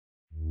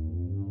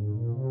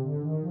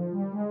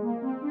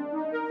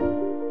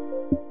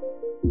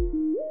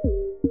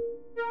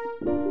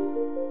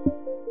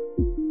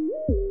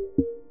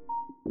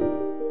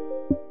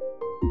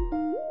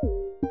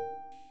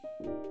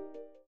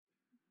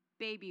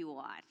Baby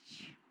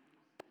Watch.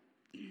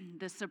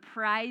 The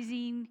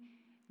surprising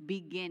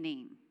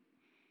beginning.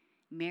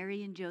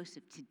 Mary and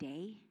Joseph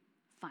today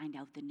find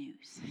out the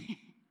news.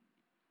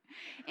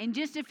 In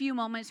just a few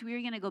moments, we're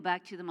going to go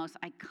back to the most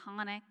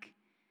iconic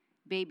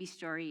baby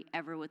story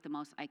ever with the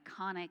most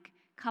iconic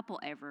couple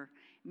ever,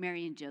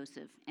 Mary and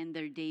Joseph, and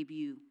their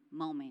debut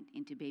moment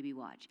into Baby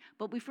Watch.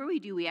 But before we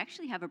do, we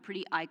actually have a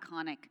pretty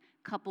iconic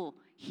couple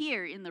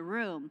here in the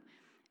room.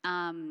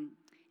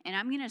 And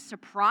I'm going to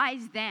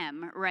surprise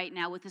them right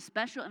now with a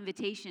special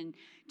invitation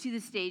to the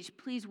stage.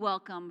 Please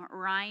welcome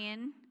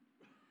Ryan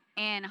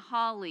and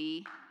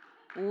Holly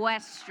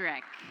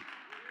Westrick.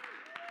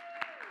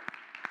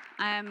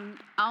 I'm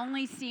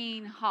only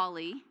seeing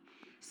Holly,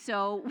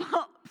 so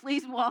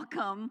please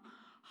welcome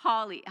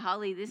Holly.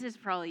 Holly, this is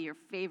probably your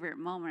favorite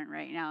moment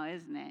right now,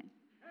 isn't it?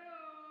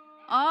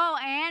 Oh,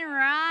 and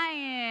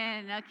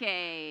Ryan.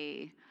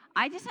 Okay.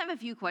 I just have a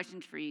few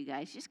questions for you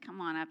guys. Just come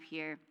on up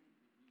here.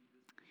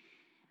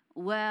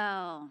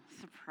 Well,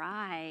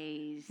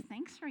 surprise.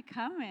 Thanks for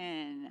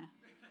coming.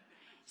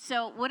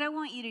 So what I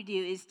want you to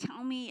do is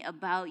tell me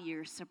about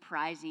your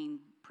surprising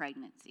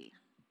pregnancy.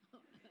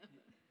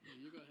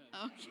 You go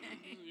ahead.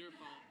 Okay. Your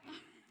fault.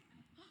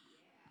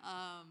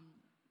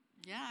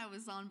 Yeah, I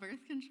was on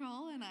birth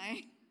control and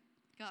I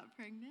got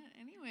pregnant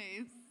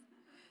anyways.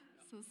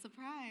 So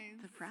surprise.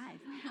 Surprise.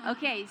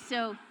 Okay,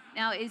 so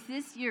now is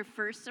this your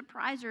first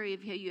surprise or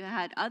have you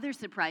had other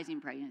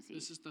surprising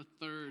pregnancies? This is the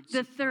third.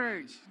 The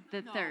surprise. third.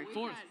 The third.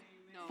 Fourth.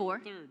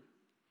 Fourth? Third.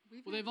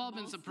 We've Well, they've had all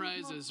been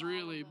surprises,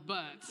 really,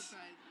 but surprises.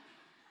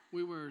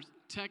 we were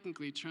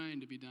technically trying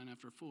to be done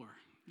after 4.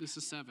 This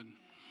is 7.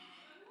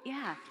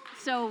 Yeah.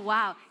 So,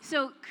 wow.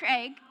 So,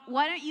 Craig,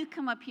 why don't you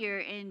come up here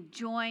and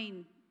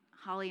join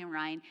Holly and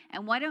Ryan,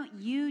 and why don't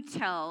you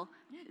tell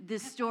the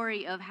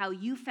story of how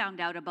you found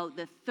out about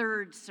the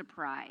third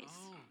surprise?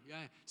 Oh,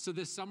 yeah. So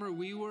this summer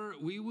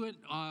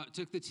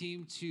took the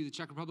team to the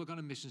Czech Republic on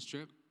a missions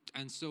trip,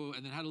 and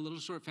then had a little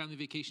short family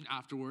vacation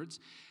afterwards.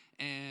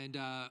 And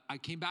I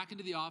came back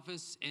into the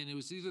office, and it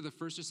was either the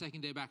first or second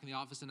day back in the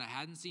office, and I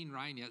hadn't seen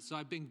Ryan yet. So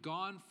I've been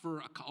gone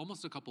for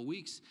almost a couple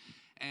weeks,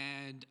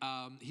 and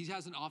he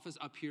has an office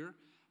up here.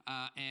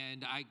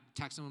 And I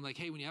texted him, I'm like,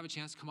 hey, when you have a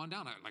chance, come on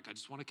down. I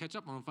just want to catch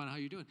up. I want to find out how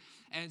you're doing.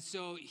 And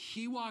so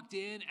he walked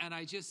in, and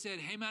I just said,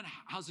 hey, man,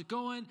 how's it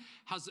going?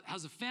 How's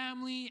the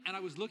family? And I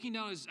was looking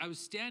down. I was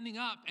standing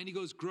up, and he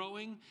goes,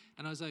 growing.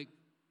 And I was like,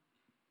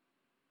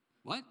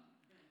 what?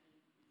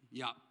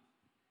 Yeah.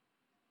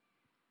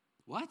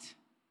 What?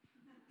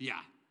 Yeah.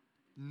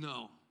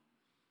 No.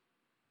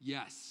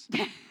 Yes.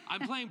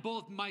 I'm playing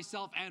both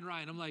myself and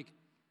Ryan. I'm like,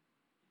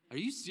 are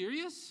you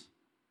serious?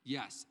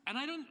 Yes. And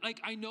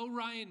I know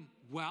Ryan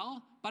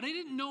well, but I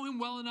didn't know him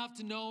well enough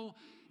to know,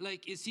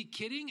 is he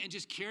kidding and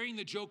just carrying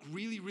the joke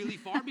really, really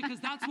far? Because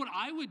that's what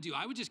I would do.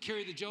 I would just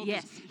carry the joke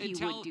Yes, he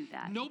until would do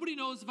that. nobody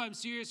knows if I'm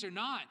serious or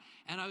not.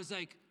 And I was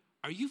like,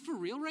 are you for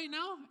real right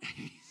now?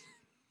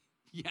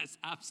 Yes,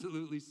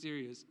 absolutely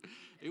serious.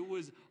 It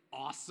was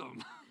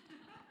awesome.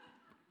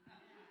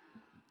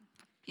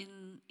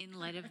 In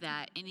light of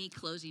that, any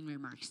closing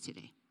remarks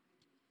today?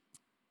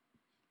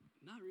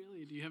 Not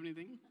really. Do you have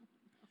anything?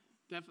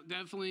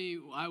 Definitely,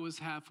 I was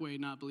halfway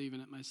not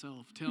believing it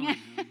myself, telling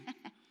him.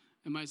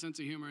 And my sense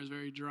of humor is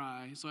very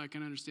dry, so I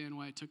can understand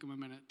why it took him a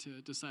minute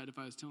to decide if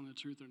I was telling the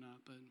truth or not.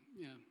 But,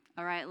 yeah.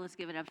 All right, let's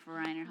give it up for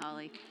Ryan and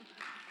Holly.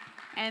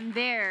 And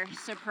their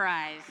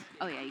surprise.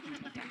 Oh, yeah, you can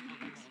take that.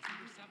 Thanks.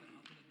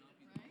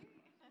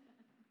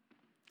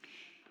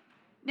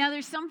 Now,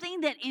 there's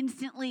something that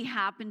instantly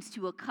happens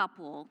to a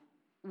couple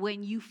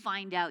when you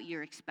find out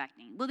you're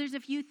expecting. Well, there's a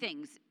few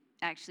things,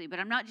 actually, but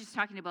I'm not just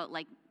talking about,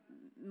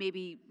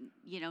 maybe,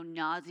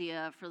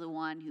 nausea for the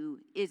one who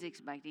is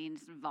expecting,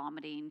 some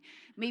vomiting.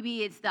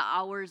 Maybe it's the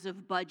hours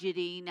of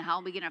budgeting. How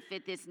are we going to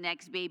fit this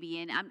next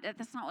baby in?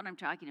 That's not what I'm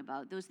talking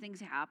about. Those things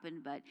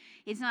happen, but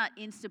it's not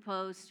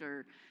Instapost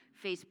or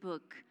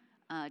Facebook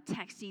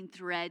texting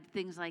thread,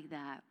 things like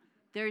that.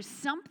 There's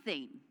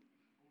something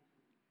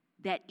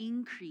that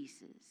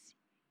increases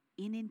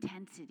in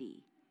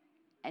intensity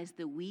as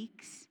the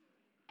weeks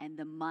and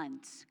the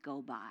months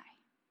go by.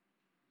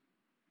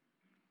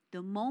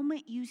 The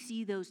moment you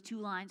see those 2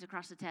 lines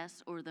across the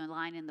test, or the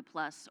line in the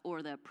plus,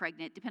 or the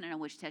pregnant, depending on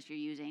which test you're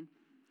using,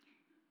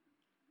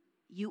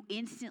 you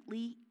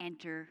instantly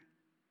enter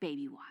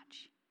Baby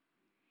Watch.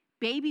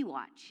 Baby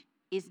Watch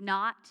is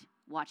not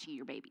watching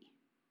your baby.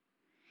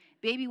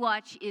 Baby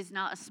Watch is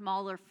not a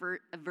smaller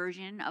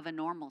version of a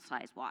normal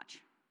size watch.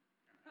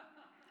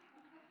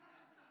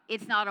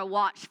 It's not a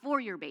watch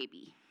for your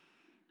baby.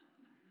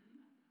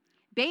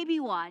 Baby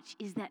Watch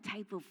is that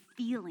type of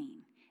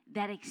feeling,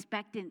 that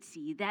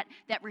expectancy, that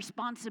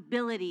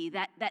responsibility,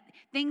 that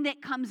thing that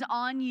comes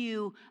on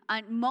you,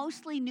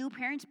 mostly new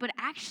parents, but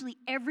actually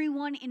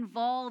everyone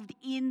involved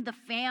in the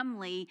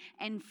family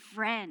and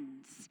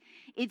friends.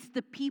 It's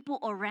the people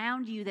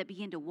around you that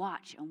begin to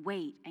watch and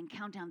wait and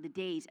count down the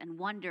days and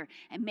wonder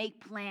and make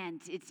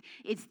plans. It's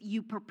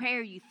you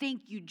prepare, you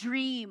think, you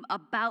dream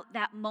about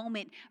that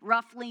moment.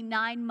 Roughly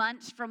 9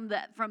 months from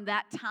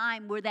that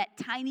time, where that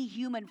tiny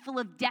human full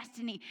of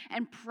destiny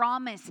and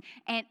promise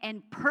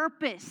and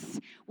purpose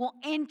will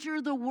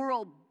enter the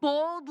world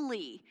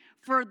boldly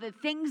for the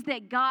things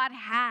that God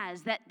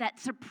has, that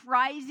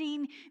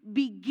surprising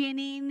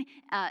beginning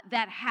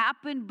that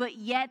happened, but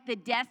yet the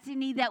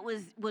destiny that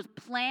was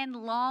planned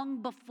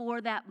long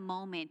before that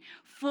moment,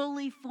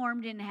 fully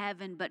formed in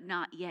heaven, but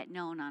not yet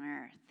known on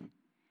earth.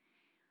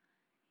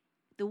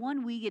 The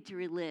one we get to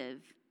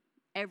relive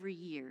every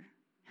year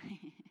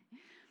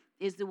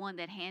is the one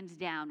that hands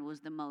down was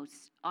the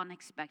most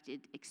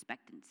unexpected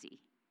expectancy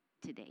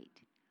to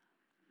date.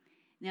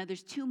 Now,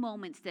 there's 2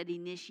 moments that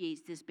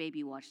initiates this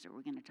baby watch that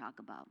we're going to talk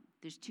about.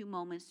 There's 2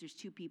 moments, there's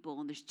 2 people,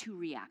 and there's 2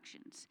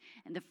 reactions.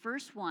 And the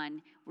first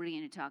one we're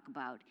going to talk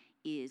about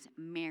is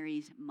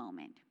Mary's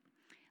moment.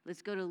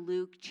 Let's go to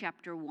Luke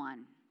chapter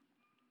 1,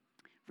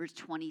 verse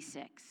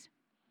 26.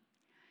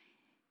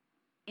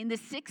 In the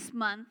 6th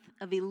month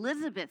of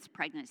Elizabeth's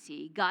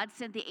pregnancy, God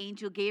sent the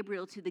angel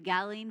Gabriel to the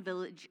Galilean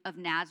village of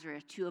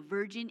Nazareth to a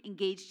virgin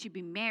engaged to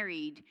be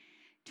married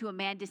to a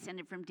man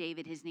descended from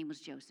David. His name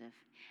was Joseph.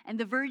 And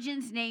the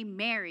virgin's name,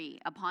 Mary,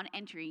 upon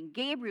entering,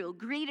 Gabriel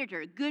greeted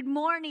her, "Good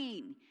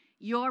morning.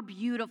 You're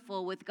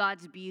beautiful with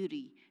God's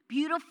beauty,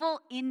 beautiful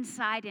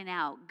inside and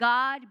out.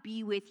 God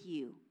be with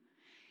you."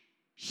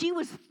 She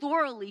was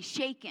thoroughly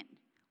shaken,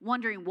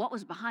 wondering what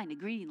was behind a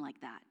greeting like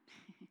that.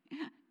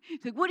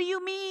 It's like, what do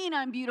you mean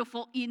I'm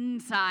beautiful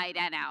inside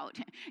and out?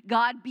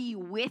 God be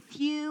with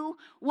you?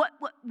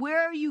 Where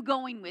are you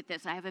going with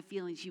this? I have a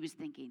feeling she was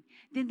thinking.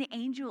 Then the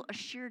angel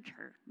assured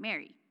her,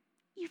 "Mary,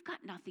 you've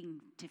got nothing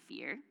to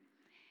fear.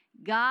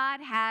 God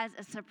has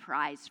a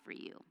surprise for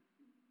you.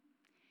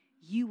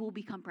 You will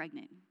become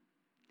pregnant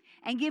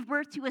and give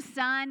birth to a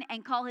son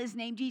and call his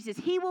name Jesus.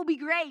 He will be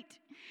great.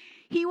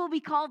 He will be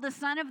called the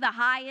Son of the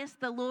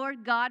Highest. The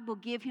Lord God will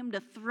give him the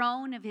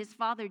throne of his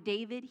father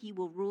David. He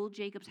will rule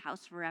Jacob's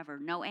house forever,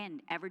 no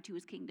end, ever to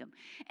his kingdom."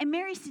 And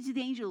Mary said to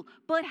the angel,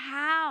 "But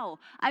how?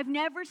 I've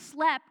never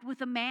slept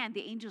with a man."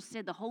 The angel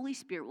said, "The Holy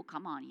Spirit will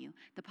come on you.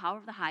 The power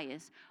of the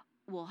Highest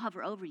will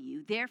hover over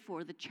you.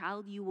 Therefore, the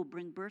child you will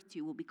bring birth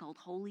to will be called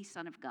Holy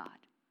Son of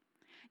God."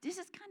 This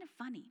is kind of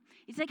funny.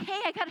 It's like, hey,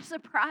 I got a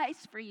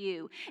surprise for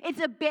you. It's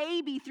a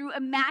baby through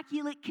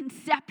immaculate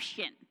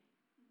conception.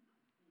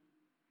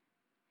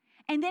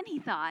 And then he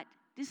thought,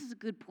 this is a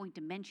good point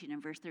to mention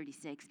in verse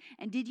 36.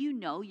 "And did you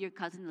know your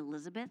cousin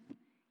Elizabeth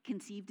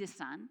conceived a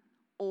son,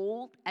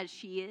 old as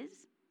she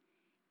is?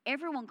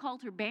 Everyone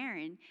called her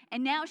barren,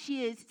 and now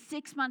she is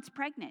 6 months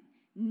pregnant.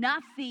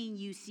 Nothing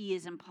you see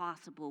is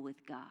impossible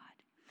with God."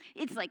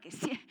 It's like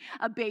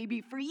a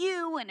baby for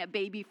you, and a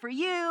baby for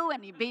you,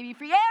 and a baby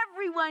for you.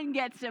 Everyone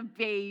gets a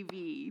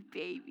baby,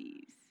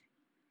 babies.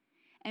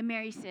 And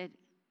Mary said,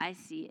 "I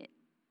see it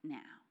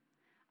now.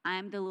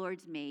 I'm the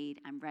Lord's maid.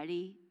 I'm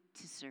ready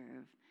to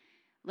serve.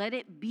 Let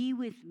it be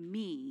with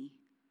me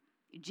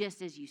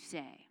just as you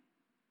say."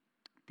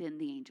 Then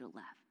the angel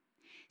left.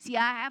 See,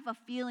 I have a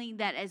feeling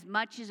that as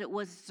much as it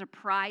was a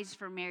surprise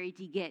for Mary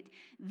to get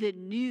the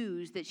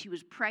news that she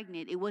was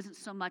pregnant, it wasn't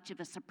so much of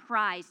a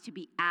surprise to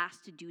be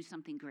asked to do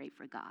something great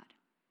for God.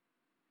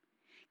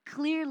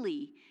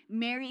 Clearly,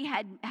 Mary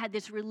had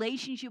this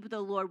relationship with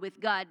the Lord, with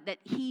God, that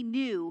he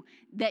knew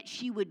that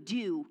she would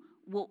do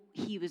what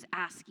he was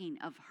asking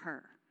of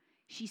her.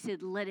 She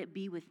said, "Let it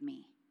be with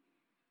me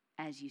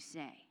as you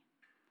say."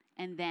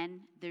 And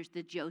then there's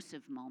the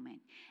Joseph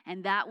moment.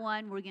 And that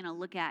one we're going to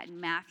look at in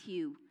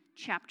Matthew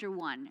chapter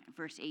 1,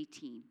 verse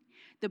 18.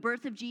 The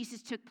birth of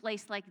Jesus took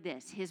place like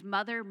this. His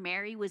mother,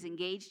 Mary, was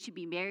engaged to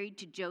be married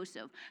to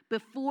Joseph.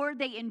 Before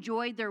they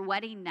enjoyed their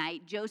wedding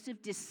night,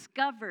 Joseph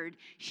discovered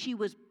she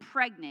was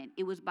pregnant.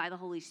 It was by the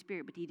Holy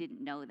Spirit, but he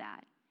didn't know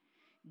that.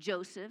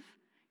 Joseph,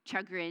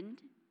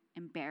 chagrined,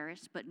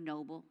 embarrassed, but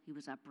noble, he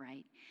was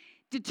upright,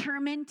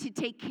 determined to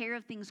take care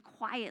of things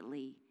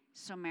quietly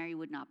so Mary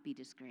would not be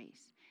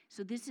disgraced.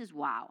 So this is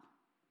wow.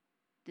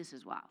 This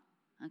is wow.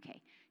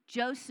 Okay.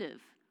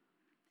 Joseph,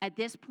 at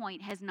this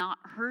point, has not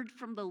heard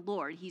from the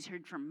Lord. He's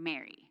heard from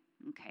Mary.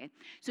 Okay.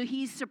 So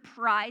he's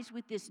surprised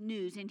with this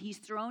news, and he's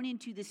thrown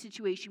into the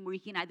situation where he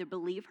can either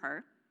believe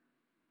her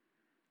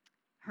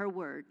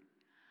word,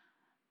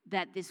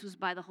 that this was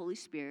by the Holy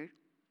Spirit,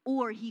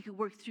 or he could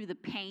work through the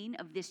pain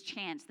of this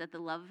chance that the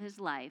love of his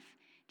life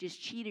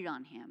just cheated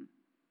on him,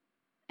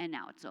 and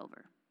now it's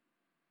over.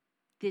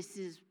 This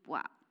is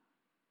wow.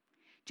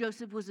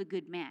 Joseph was a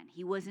good man.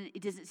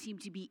 It doesn't seem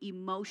to be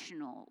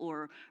emotional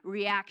or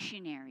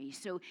reactionary.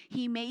 So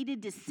he made a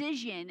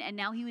decision, and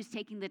now he was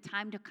taking the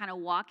time to kind of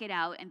walk it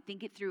out and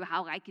think it through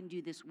how I can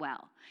do this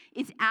well.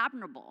 It's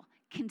admirable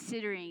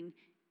considering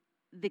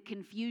the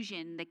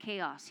confusion, the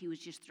chaos he was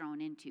just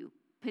thrown into.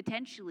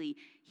 Potentially,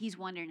 he's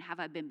wondering, have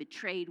I been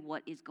betrayed?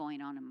 What is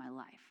going on in my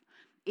life?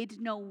 It's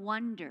no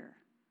wonder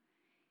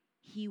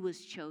he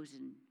was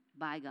chosen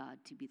by God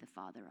to be the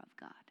father of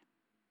God.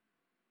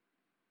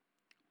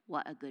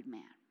 What a good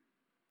man.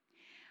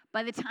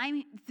 By the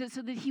time,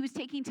 so that he was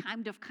taking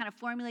time to kind of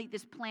formulate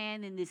this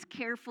plan, and this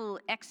careful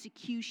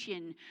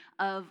execution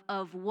of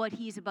what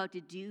he's about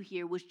to do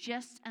here was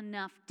just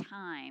enough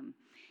time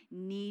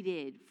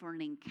needed for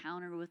an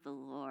encounter with the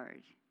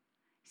Lord.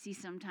 See,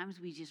 sometimes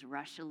we just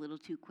rush a little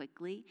too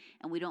quickly,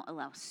 and we don't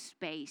allow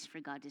space for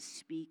God to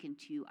speak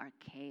into our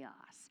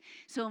chaos.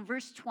 So in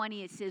verse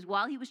 20, it says,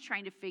 while he was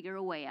trying to figure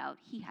a way out,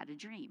 he had a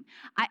dream.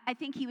 I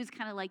think he was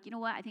kind of like, you know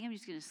what, I think I'm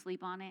just going to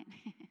sleep on it.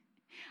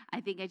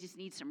 I think I just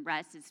need some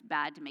rest. It's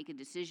bad to make a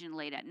decision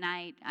late at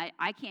night.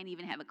 I can't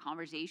even have a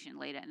conversation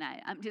late at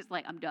night. I'm just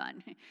like, I'm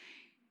done.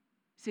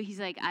 So he's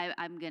like,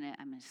 I'm gonna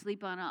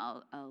sleep on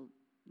it.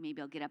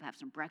 Maybe I'll get up, have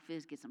some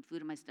breakfast, get some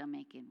food in my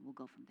stomach, and we'll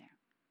go from there.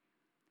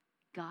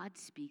 God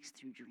speaks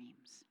through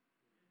dreams.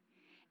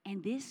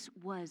 And this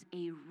was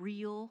a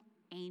real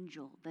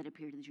angel that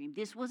appeared in the dream.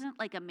 This wasn't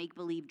like a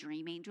make-believe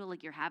dream angel,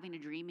 like you're having a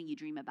dream and you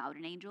dream about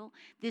an angel.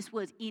 This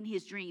was in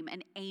his dream,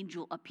 an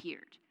angel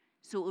appeared.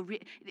 So,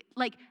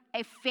 like,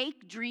 a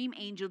fake dream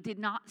angel did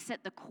not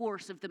set the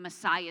course of the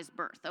Messiah's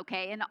birth,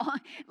 okay? And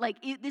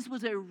this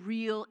was a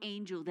real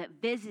angel that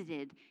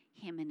visited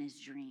him in his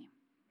dream.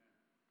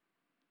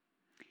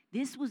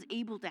 This was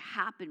able to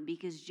happen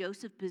because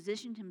Joseph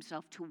positioned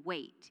himself to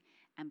wait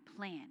and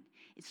plan.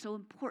 It's so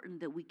important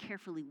that we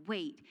carefully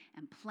wait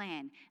and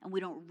plan, and we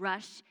don't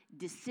rush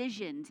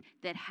decisions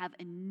that have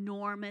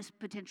enormous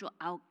potential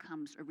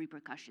outcomes or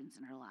repercussions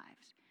in our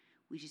lives.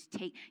 We just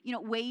take,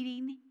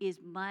 waiting is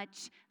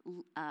much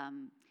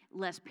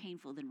less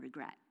painful than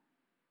regret.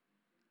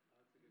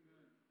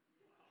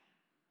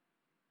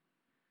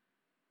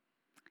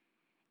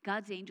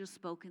 God's angel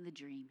spoke in the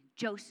dream.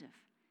 Joseph,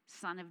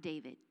 son of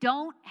David,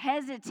 don't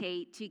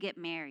hesitate to get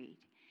married.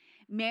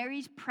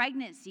 Mary's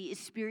pregnancy is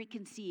spirit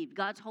conceived.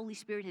 God's Holy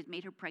Spirit has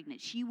made her pregnant.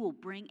 She will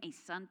bring a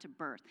son to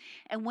birth.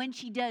 And when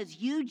she does,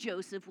 you,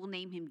 Joseph, will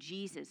name him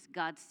Jesus,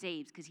 God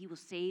saves, because he will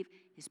save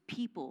his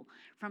people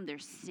from their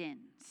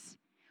sins.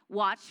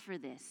 Watch for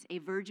this. A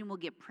virgin will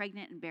get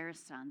pregnant and bear a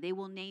son. They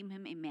will name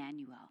him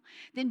Emmanuel.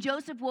 Then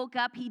Joseph woke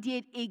up. He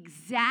did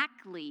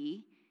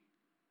exactly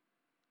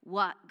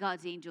what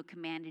God's angel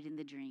commanded in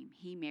the dream.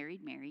 He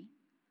married Mary,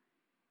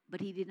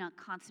 but he did not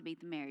consummate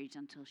the marriage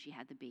until she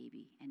had the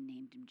baby and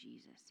named him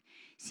Jesus.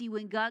 See,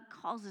 when God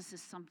calls us to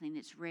something,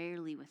 it's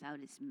rarely without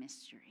its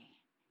mystery.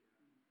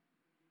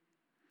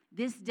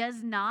 This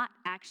does not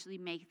actually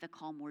make the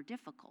call more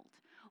difficult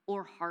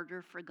or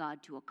harder for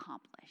God to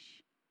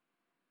accomplish.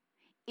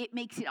 It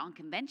makes it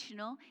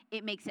unconventional.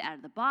 It makes it out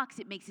of the box.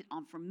 It makes it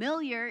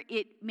unfamiliar.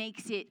 It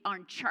makes it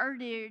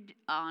uncharted,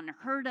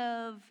 unheard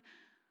of.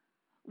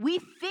 We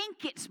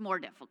think it's more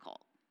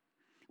difficult.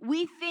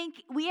 We think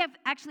we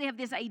actually have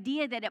this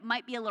idea that it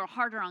might be a little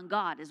harder on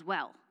God as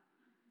well.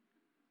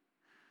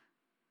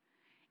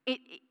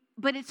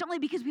 But it's only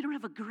because we don't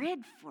have a grid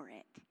for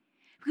it,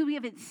 because we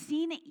haven't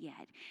seen it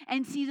yet.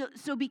 And see,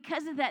 so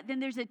because of that, then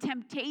there's a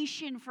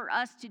temptation for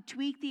us to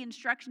tweak the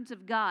instructions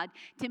of God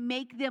to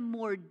make them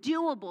more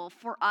doable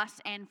for us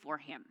and for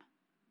him,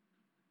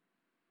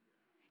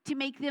 to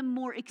make them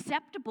more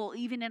acceptable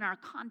even in our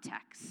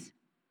context.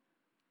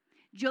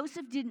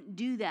 Joseph didn't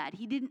do that.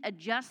 He didn't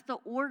adjust the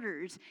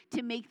orders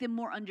to make them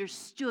more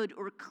understood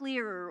or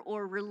clearer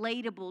or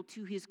relatable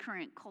to his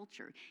current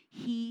culture.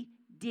 He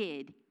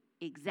did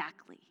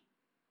exactly.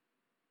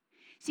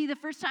 See, the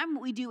first time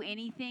we do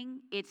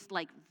anything, it's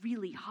like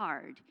really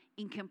hard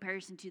in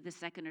comparison to the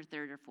second or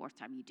third or fourth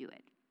time you do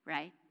it,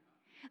 right?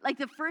 Like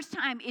the first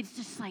time, it's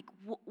just like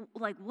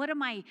what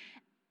am I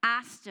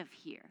asked of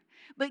here?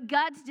 But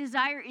God's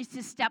desire is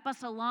to step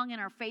us along in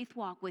our faith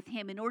walk with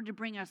him in order to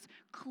bring us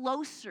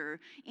closer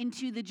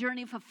into the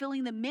journey of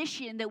fulfilling the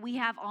mission that we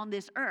have on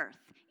this earth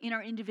in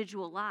our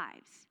individual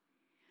lives.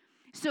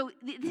 So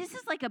this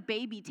is like a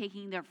baby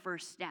taking their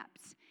first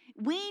steps.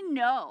 We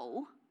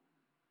know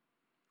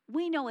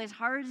as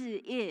hard as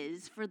it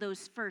is for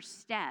those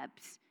first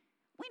steps,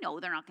 we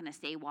know they're not going to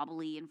stay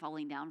wobbly and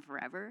falling down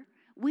forever.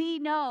 We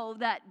know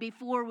that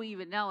before we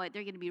even know it,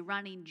 they're going to be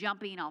running,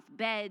 jumping off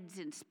beds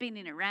and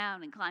spinning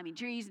around and climbing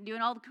trees and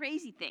doing all the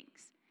crazy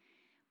things.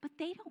 But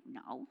they don't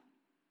know.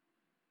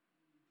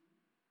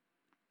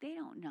 They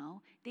don't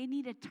know. They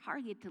need a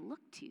target to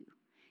look to.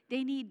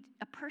 They need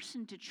a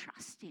person to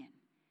trust in,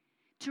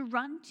 to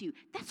run to.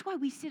 That's why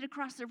we sit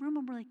across the room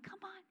and we're like, come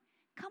on,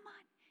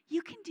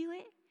 you can do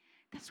it.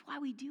 That's why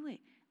we do it.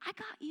 I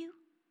got you.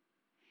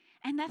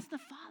 And that's the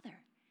Father.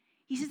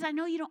 He says, I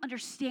know you don't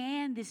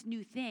understand this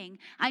new thing.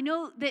 I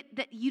know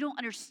that you don't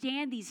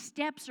understand these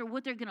steps or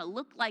what they're going to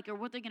look like or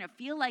what they're going to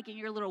feel like, and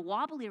you're a little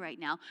wobbly right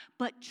now,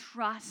 but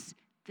trust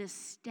the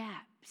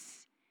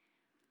steps.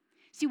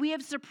 See, we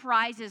have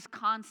surprises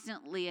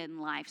constantly in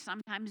life.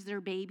 Sometimes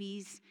they're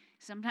babies.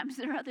 Sometimes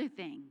they're other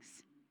things.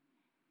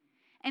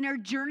 And our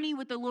journey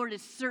with the Lord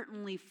is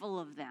certainly full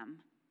of them.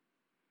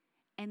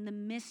 And the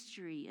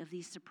mystery of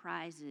these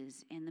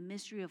surprises and the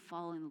mystery of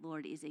following the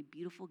Lord is a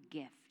beautiful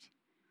gift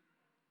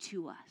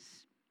to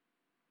us.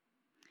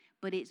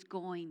 But it's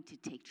going to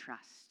take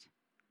trust.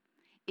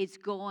 It's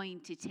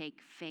going to take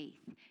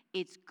faith.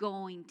 it's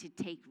going to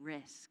take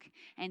risk.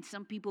 And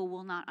some people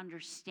will not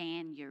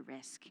understand your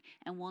risk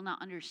and will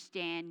not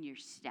understand your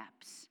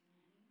steps.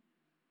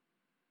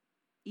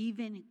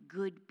 Even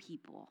good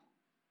people.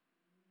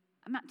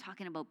 I'm not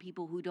talking about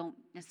people who don't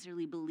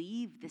necessarily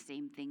believe the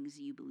same things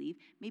you believe.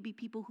 Maybe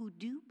people who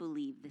do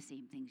believe the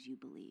same things you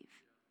believe.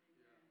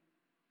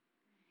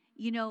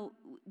 You know,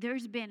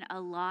 there's been a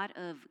lot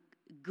of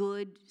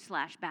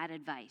good/bad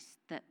advice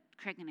that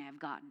Craig and I have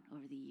gotten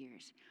over the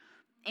years.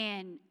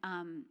 And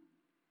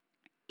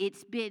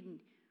it's been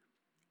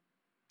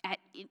at,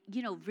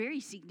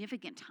 very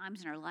significant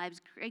times in our lives.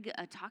 Craig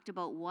talked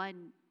about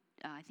one,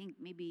 I think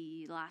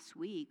maybe last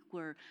week,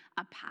 where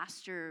a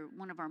pastor,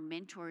 one of our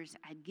mentors,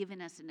 had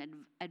given us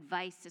an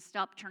advice to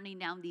stop turning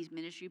down these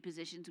ministry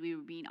positions we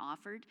were being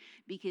offered,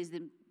 because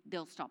then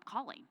they'll stop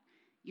calling.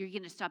 You're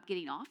going to stop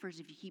getting offers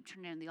if you keep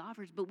turning down the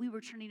offers. But we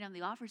were turning down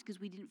the offers because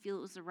we didn't feel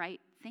it was the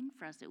right thing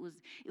for us. It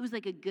was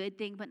like a good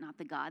thing, but not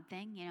the God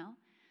thing,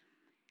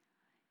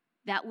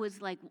 That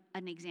was like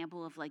an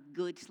example of like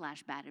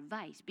good/bad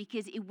advice,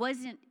 because it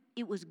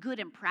was good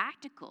and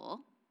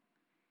practical,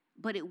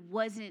 but it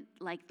wasn't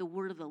like the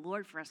word of the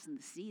Lord for us in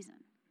the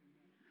season.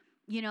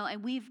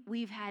 And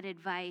we've had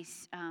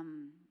advice.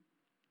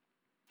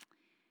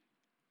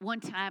 One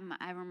time,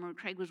 I remember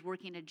Craig was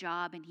working a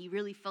job, and he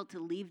really felt to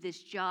leave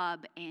this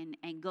job and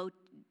go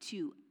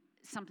to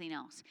something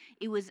else.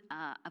 It was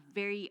a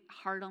very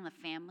hard on the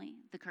family,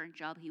 the current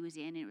job he was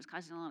in, and it was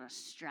causing a lot of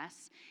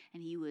stress,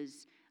 and he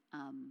was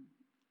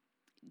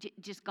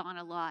just gone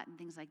a lot and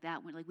things like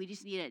that. We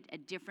just need a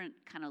different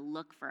kind of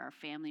look for our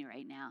family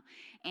right now.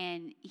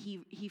 And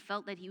he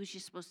felt that he was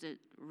just supposed to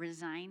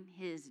resign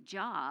his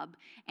job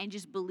and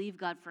just believe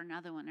God for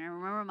another one. And I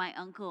remember my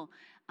uncle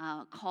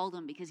called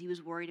him because he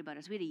was worried about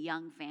us. We had a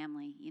young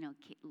family,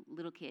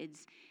 little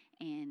kids,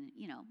 and,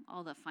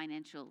 all the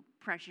financial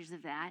pressures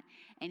of that.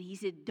 And he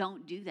said,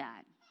 don't do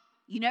that.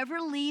 You never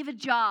leave a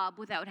job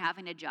without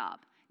having a job.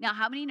 Now,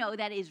 how many know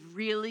that is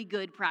really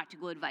good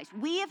practical advice?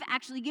 We have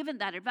actually given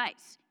that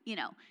advice,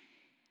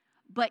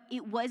 but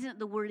it wasn't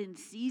the word in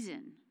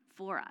season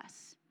for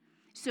us.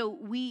 So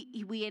we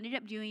ended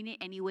up doing it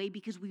anyway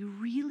because we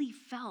really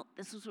felt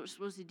this was what we're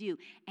supposed to do.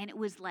 And it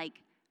was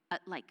like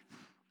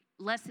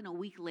less than a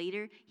week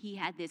later, he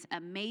had this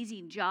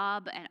amazing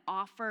job and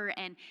offer.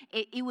 And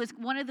it was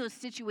one of those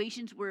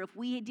situations where if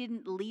we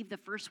didn't leave the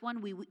first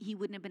one, he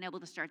wouldn't have been able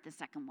to start the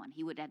second one.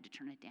 He would have had to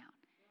turn it down.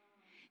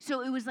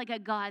 So it was like a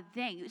God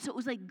thing. So it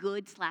was like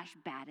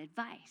good/bad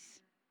advice.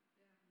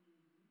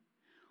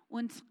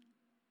 When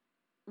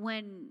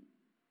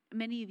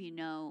many of you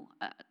know,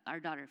 our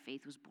daughter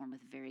Faith was born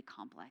with a very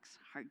complex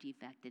heart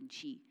defect, and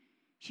she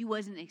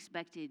wasn't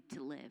expected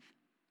to live.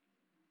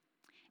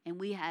 And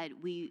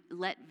we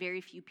let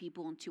very few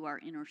people into our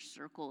inner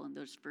circle in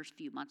those first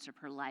few months of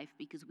her life,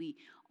 because we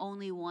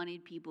only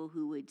wanted people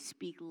who would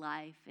speak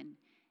life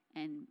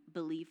and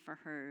believe for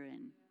her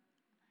and,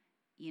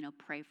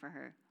 pray for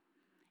her.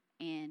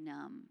 And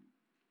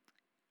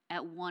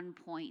at one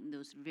point in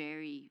those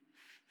very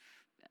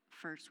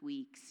first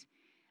weeks,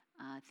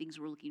 things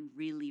were looking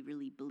really,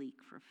 really bleak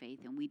for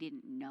Faith, and we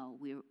didn't know.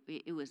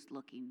 It was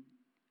looking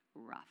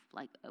rough.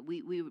 Like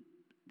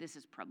this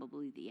is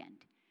probably the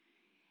end.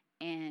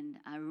 And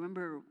I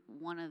remember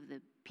one of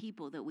the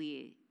people that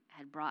we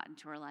had brought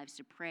into our lives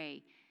to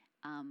pray.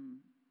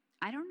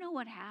 I don't know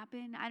what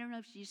happened. I don't know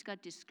if she just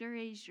got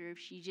discouraged or if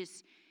she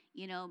just,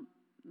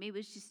 maybe it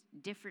was just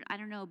different. I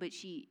don't know. But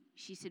she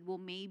said, well,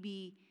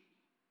 maybe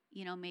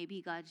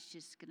God's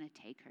just going to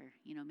take her.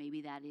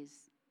 Maybe that is,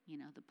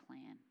 the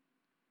plan.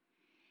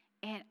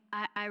 And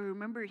I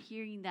remember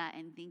hearing that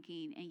and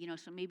thinking, and,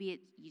 so maybe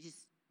you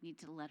just need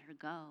to let her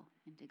go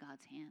into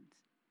God's hands.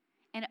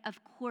 And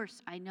of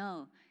course, I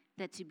know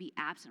that to be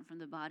absent from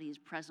the body is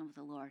present with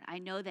the Lord. I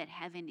know that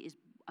heaven is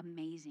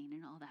amazing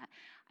and all that.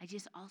 I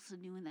just also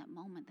knew in that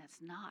moment that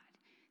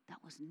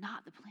was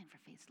not the plan for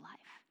Faith's life.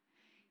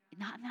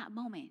 Not in that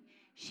moment.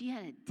 She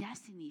had a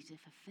destiny to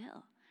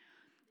fulfill.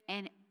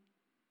 And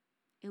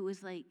it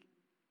was like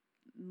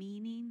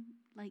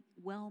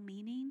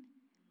well-meaning,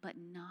 but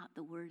not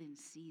the word in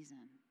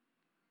season.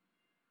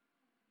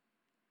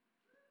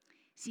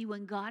 See,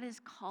 when God is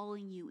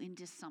calling you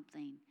into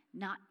something,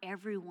 not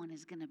everyone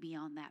is going to be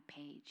on that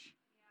page.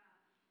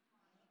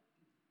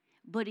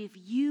 But if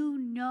you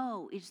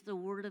know it's the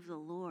word of the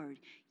Lord,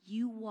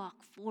 you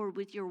walk forward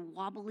with your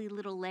wobbly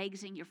little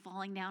legs and you're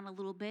falling down a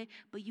little bit,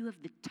 but you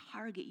have the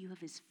target, you have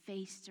his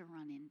face to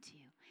run into,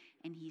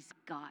 and he's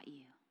got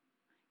you.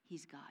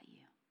 He's got you.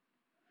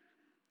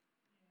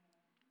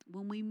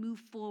 When we move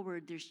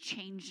forward, there's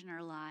change in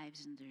our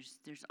lives and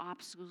there's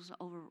obstacles to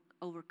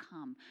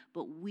overcome,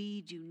 but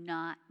we do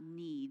not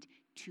need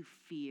to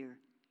fear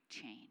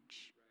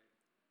change.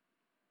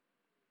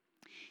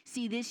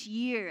 See, this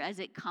year, as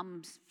it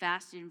comes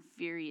fast and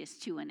furious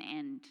to an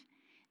end,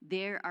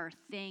 there are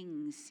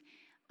things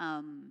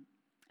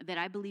that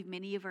I believe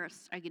many of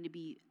us are going to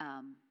be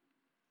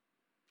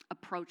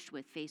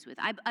faced with.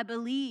 I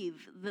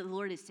believe the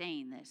Lord is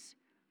saying this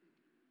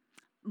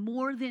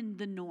more than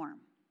the norm,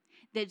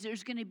 that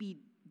there's going to be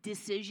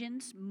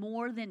decisions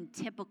more than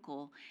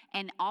typical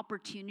and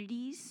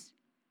opportunities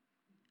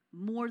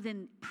more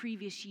than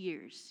previous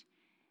years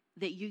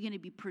that you're going to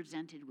be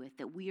presented with,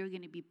 that we are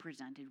going to be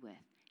presented with.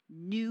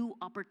 New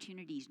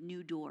opportunities,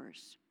 new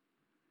doors.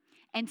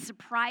 And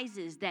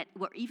surprises that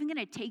we're even going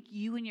to take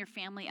you and your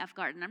family off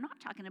guard. And I'm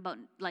not talking about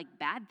like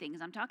bad things.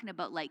 I'm talking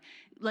about like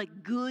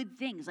good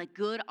things, like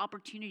good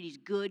opportunities,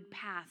 good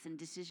paths and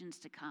decisions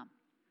to come.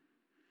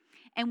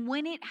 And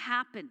when it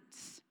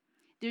happens,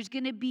 there's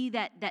going to be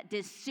that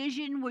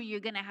decision where you're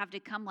going to have to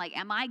come like,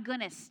 am I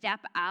going to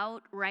step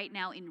out right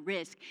now in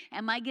risk?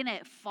 Am I going to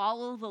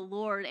follow the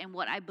Lord and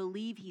what I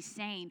believe he's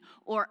saying?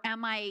 Or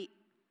am I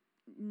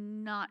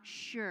not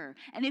sure?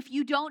 And if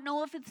you don't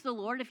know if it's the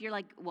Lord, if you're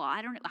like, well,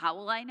 I don't know, how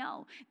will I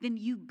know? Then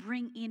you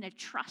bring in a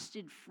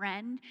trusted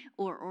friend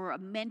or a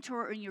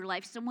mentor in your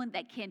life, someone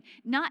that can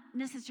not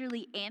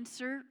necessarily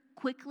answer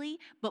quickly,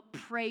 but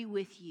pray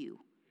with you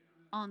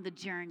on the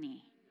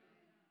journey.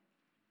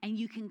 And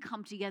you can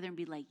come together and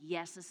be like,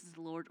 yes, this is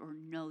the Lord, or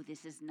no,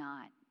 this is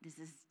not. This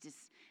is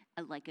just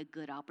like a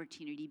good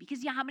opportunity.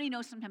 Because, yeah, how many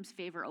know sometimes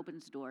favor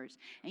opens doors?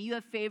 And you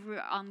have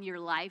favor on your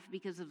life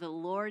because of the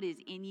Lord is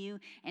in you.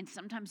 And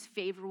sometimes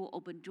favor will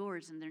open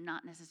doors, and they're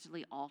not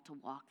necessarily all to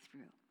walk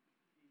through.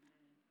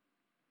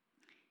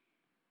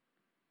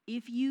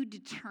 If you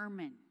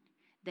determine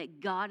that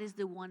God is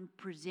the one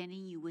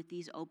presenting you with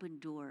these open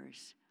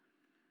doors,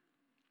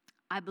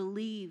 I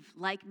believe,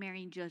 like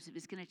Mary and Joseph,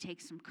 it's going to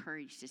take some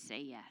courage to say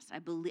yes.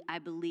 I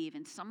believe.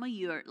 And some of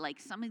you are like,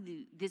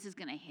 this is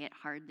going to hit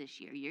hard this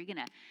year.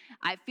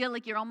 I feel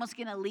like you're almost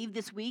going to leave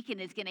this week and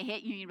it's going to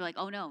hit you and you're like,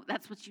 oh no,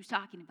 that's what she was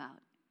talking about.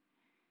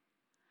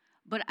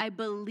 But I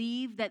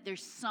believe that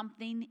there's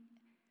something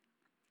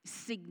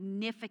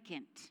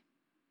significant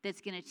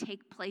that's going to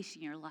take place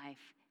in your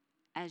life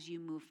as you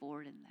move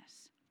forward in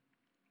this.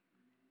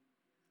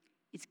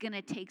 It's going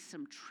to take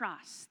some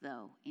trust,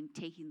 though, in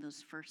taking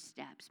those first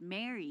steps.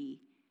 Mary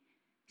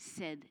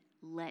said,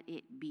 let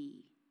it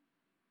be.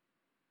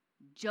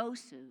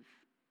 Joseph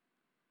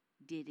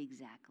did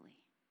exactly.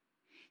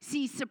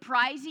 See,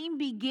 surprising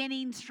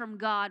beginnings from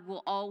God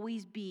will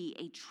always be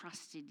a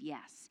trusted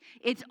yes.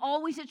 It's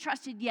always a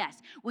trusted yes.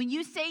 When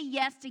you say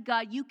yes to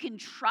God, you can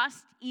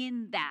trust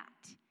in that,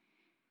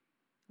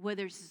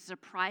 whether it's a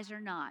surprise or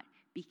not,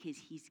 because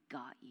he's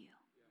got you.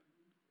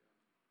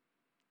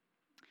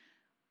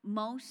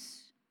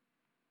 Most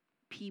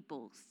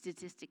people,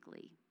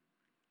 statistically,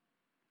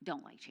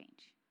 don't like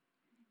change.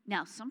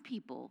 Now, some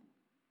people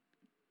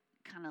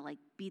kind of like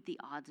beat the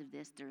odds of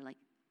this. They're like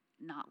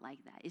not like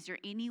that. Is there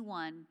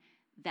anyone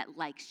that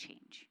likes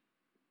change?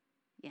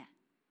 Yeah.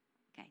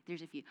 Okay,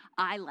 there's a few.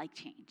 I like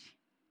change.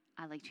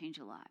 I like change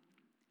a lot.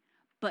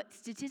 But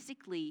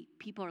statistically,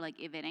 people are like,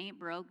 if it ain't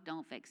broke,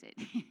 don't fix it.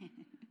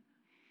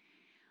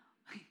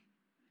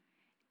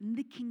 In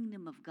the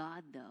kingdom of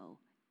God, though,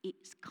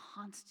 it's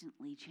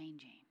constantly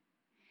changing.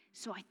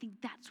 So I think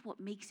that's what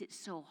makes it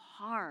so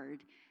hard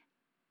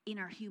in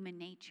our human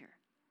nature.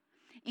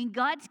 In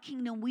God's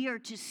kingdom, we are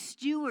to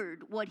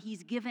steward what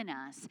he's given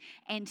us,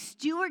 and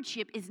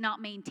stewardship is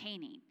not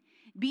maintaining.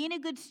 Being a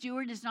good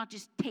steward is not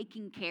just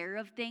taking care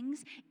of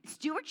things.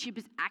 Stewardship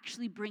is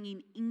actually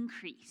bringing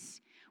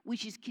increase,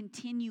 which is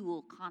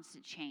continual,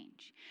 constant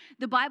change.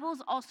 The Bible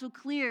is also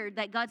clear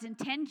that God's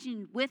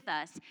intention with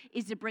us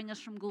is to bring us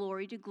from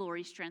glory to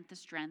glory, strength to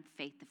strength,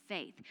 faith to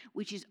faith,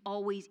 which is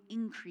always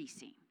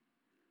increasing.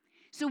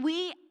 So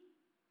we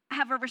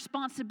have a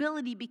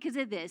responsibility because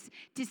of this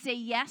to say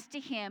yes to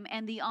him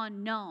and the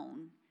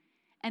unknown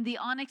and the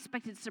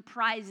unexpected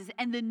surprises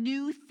and the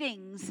new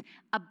things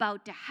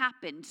about to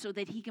happen so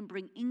that he can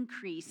bring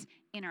increase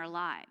in our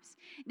lives.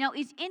 Now,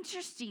 it's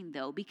interesting,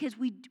 though, because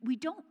we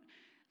don't,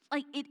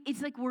 like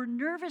it's like we're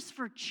nervous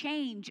for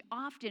change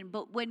often,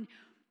 but when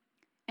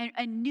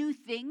and new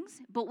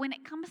things, but when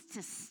it comes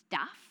to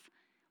stuff,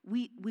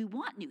 we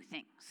want new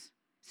things.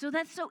 So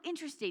that's so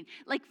interesting.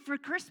 Like for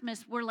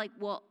Christmas, we're like,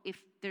 well,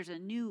 if there's a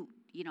new,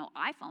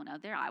 iPhone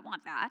out there, I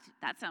want that.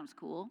 That sounds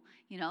cool.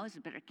 It's a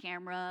better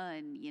camera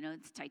and,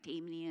 it's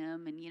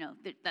titanium and,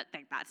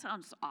 that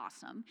sounds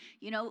awesome.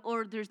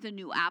 Or there's the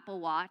new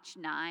Apple Watch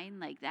 9,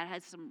 like that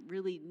has some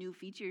really new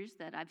features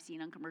that I've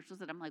seen on commercials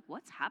that I'm like,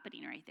 what's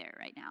happening right there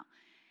right now?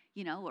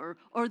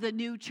 Or the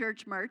new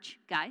church merch,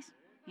 guys.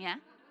 Yeah,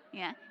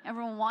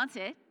 everyone wants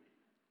it.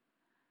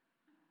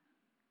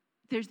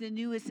 There's the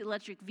newest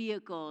electric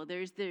vehicle.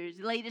 There's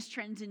latest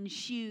trends in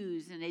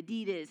shoes and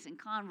Adidas and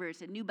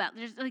Converse and New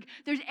Balance.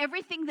 There's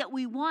everything that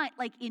we want,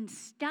 like in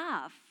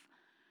stuff.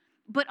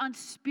 But on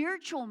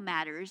spiritual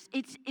matters,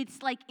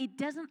 it's like it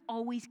doesn't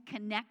always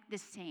connect the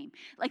same.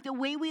 Like the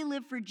way we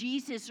live for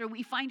Jesus, or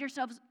we find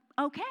ourselves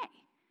okay.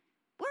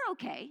 We're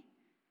okay.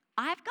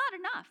 I've got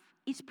enough.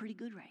 It's pretty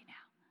good right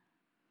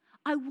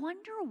now. I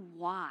wonder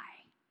why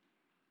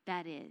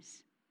that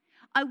is.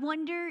 I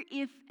wonder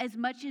if, as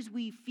much as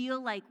we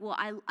feel like, well,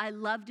 I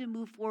love to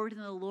move forward in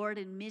the Lord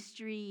and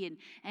mystery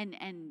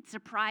and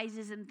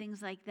surprises and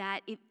things like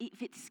that,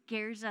 if it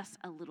scares us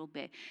a little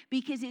bit,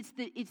 because it's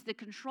the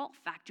control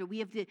factor. We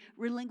have to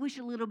relinquish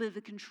a little bit of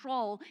the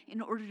control in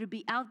order to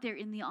be out there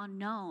in the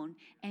unknown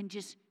and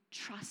just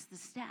trust the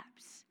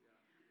steps.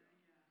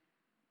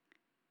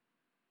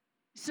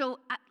 So,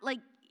 like,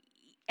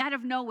 out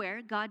of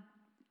nowhere, God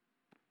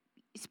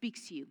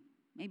speaks to you.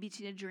 Maybe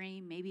it's in a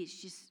dream, maybe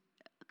it's just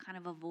kind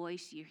of a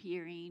voice you're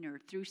hearing or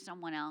through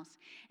someone else,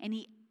 and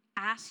he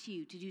asks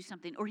you to do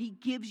something, or he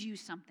gives you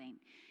something.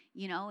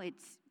 You know,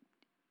 it's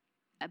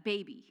a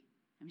baby.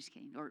 I'm just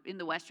kidding. Or in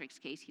the Westrick's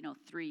case,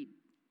 3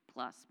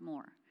 plus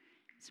more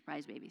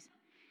surprise babies.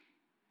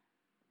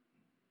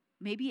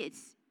 Maybe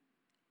it's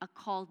a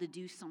call to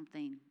do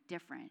something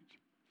different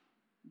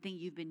than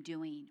you've been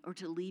doing, or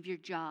to leave your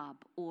job,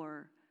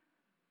 or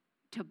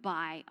to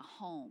buy a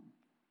home,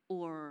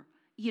 or,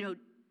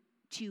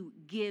 to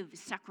give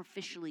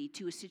sacrificially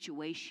to a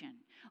situation,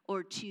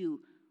 or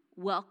to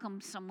welcome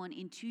someone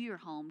into your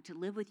home to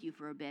live with you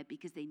for a bit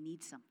because they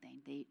need something.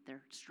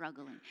 They're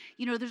struggling.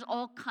 There's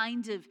all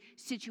kinds of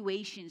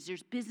situations.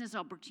 There's business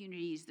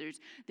opportunities.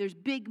 There's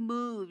big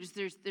moves.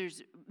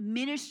 There's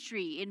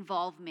ministry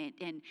involvement,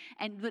 and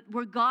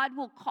where God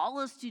will call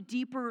us to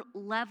deeper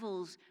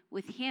levels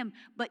with him.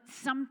 But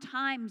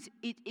sometimes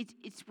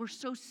we're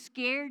so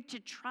scared to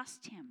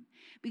trust him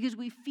because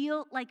we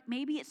feel like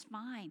maybe it's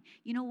fine.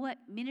 You know what?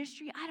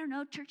 Ministry, I don't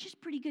know. Church is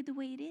pretty good the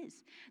way it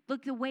is.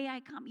 Look, the way I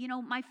come,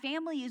 my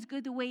family is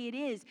good the way it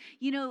is.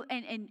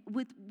 And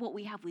with what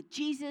we have with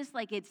Jesus,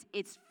 like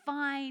it's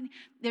fine.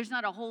 There's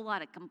not a whole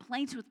lot of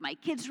complaints with my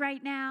kids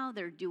right now.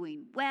 They're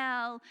doing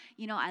well.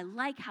 I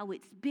like how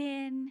it's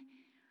been.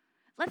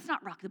 Let's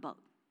not rock the boat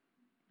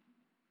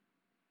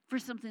for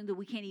something that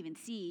we can't even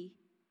see,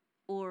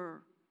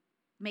 or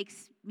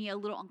makes me a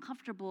little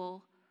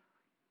uncomfortable,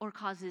 or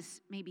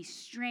causes maybe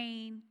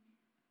strain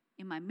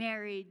in my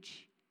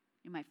marriage,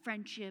 in my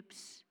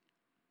friendships.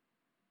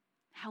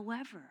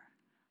 However,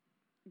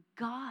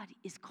 God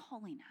is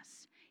calling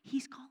us.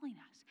 He's calling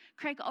us.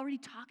 Craig already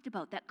talked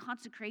about that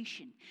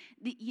consecration.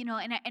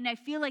 And I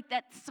feel like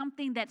that's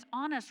something that's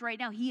on us right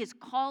now. He is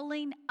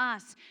calling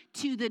us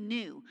to the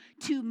new,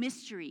 to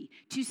mystery,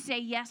 to say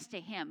yes to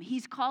him.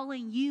 He's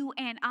calling you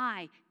and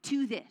I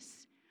to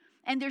this.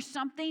 And there's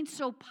something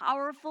so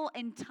powerful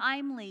and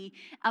timely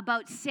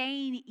about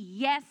saying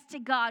yes to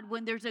God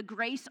when there's a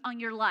grace on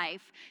your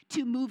life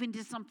to move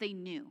into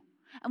something new.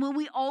 And when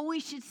we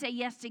always should say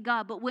yes to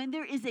God, but when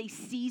there is a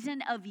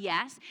season of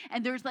yes,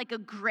 and there's like a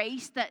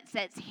grace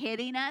that's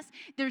hitting us,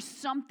 there's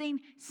something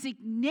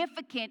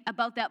significant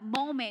about that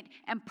moment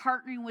and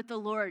partnering with the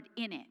Lord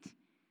in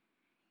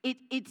it.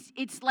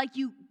 It's like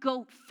you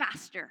go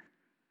faster.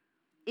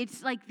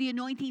 It's like the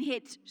anointing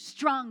hits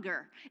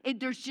stronger.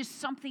 There's just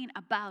something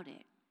about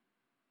it.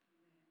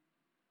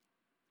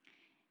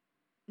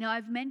 Now,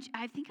 I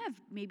think I've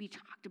maybe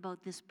talked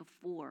about this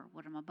before,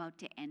 what I'm about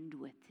to end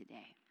with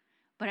today.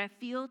 But I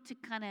feel to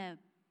kind of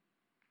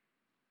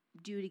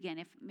do it again.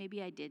 If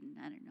maybe I didn't,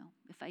 I don't know.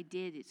 If I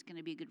did, it's going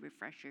to be a good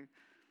refresher.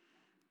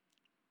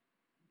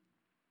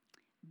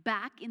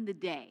 Back in the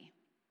day,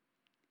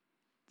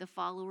 the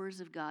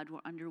followers of God were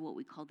under what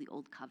we call the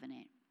Old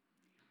Covenant.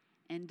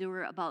 And there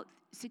were about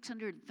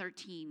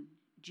 613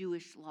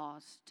 Jewish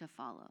laws to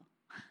follow.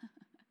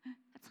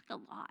 That's like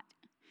a lot.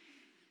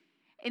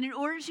 And in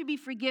order to be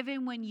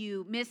forgiven when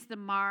you miss the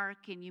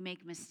mark and you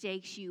make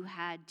mistakes, you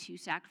had to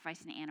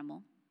sacrifice an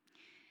animal.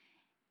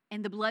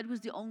 And the blood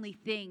was the only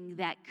thing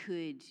that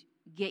could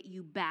get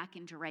you back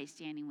into right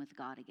standing with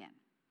God again.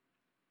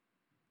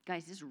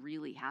 Guys, this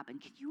really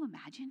happened. Can you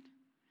imagine?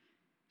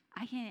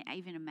 I can't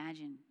even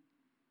imagine.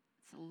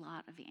 It's a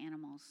lot of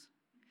animals.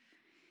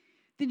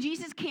 Then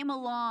Jesus came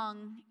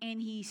along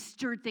and he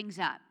stirred things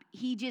up.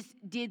 He just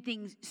did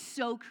things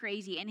so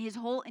crazy. And his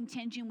whole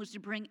intention was to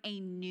bring a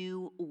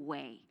new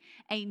way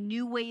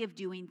of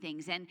doing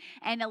things. And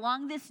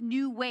along this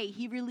new way,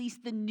 he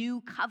released the new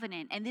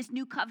covenant. And this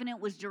new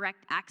covenant was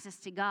direct access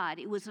to God.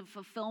 It was a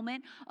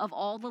fulfillment of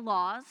all the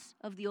laws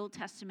of the Old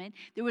Testament.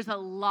 There was a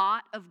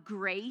lot of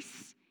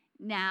grace.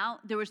 Now,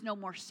 there was no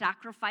more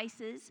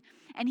sacrifices.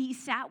 And he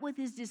sat with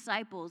his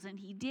disciples and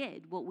he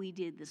did what we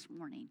did this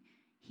morning.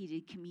 He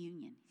did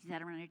communion. He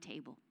sat around a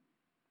table.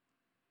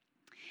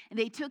 And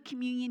they took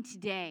communion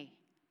today.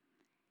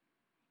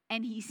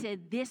 And he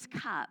said, this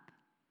cup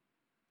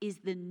is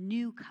the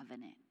new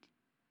covenant.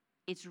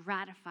 It's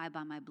ratified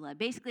by my blood.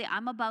 Basically,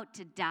 I'm about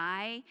to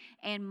die,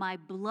 and my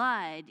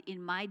blood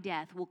in my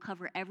death will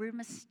cover every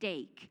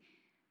mistake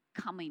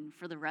coming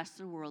for the rest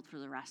of the world for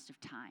the rest of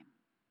time.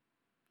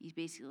 He's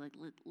basically like,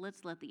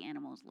 let's let the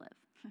animals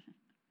live.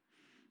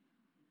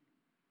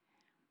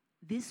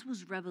 This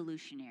was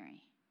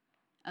revolutionary.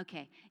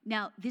 Okay,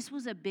 now this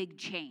was a big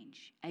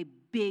change, a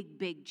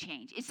big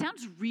change. It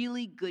sounds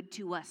really good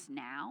to us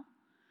now,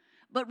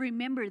 but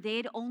remember, they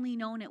had only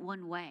known it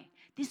one way.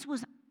 This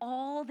was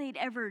all they'd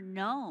ever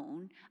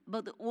known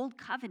about the old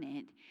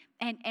covenant.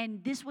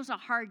 And this was a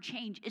hard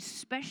change,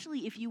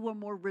 especially if you were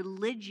more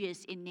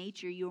religious in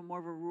nature, you were more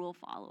of a rule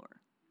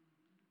follower.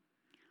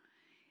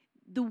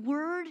 The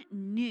word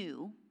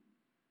new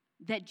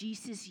that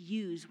Jesus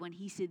used when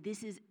he said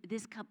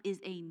this cup is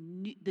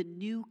the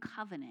new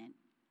covenant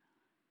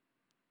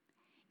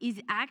is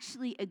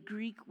actually a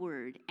Greek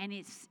word, and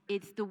it's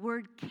the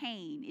word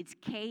Cain. It's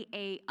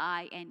Kaine,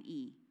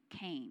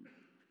 Cain.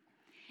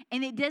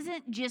 And it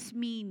doesn't just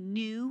mean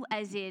new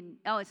as in,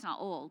 oh, it's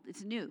not old,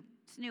 it's new.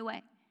 It's a new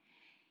way.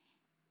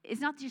 It's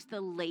not just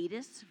the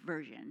latest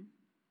version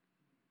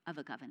of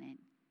a covenant.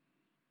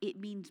 It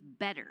means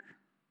better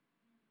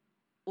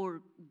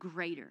or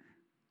greater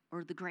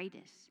or the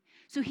greatest.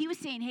 So he was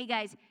saying, hey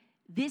guys,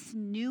 this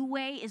new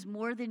way is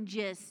more than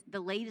just the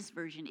latest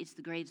version, it's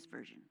the greatest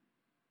version.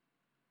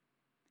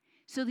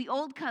 So the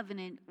old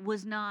covenant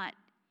was not,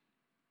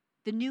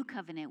 the new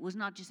covenant was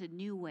not just a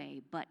new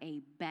way, but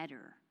a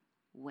better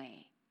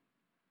way.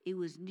 It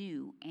was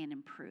new and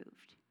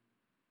improved.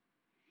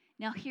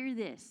 Now hear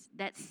this,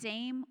 that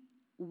same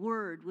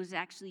word was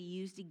actually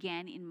used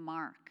again in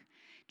Mark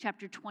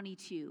chapter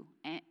 22,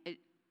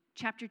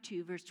 chapter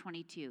 2, verse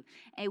 22,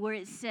 where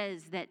it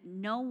says that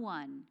no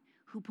one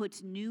who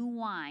puts new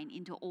wine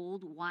into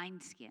old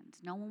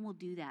wineskins, no one will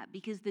do that,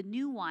 because the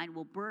new wine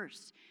will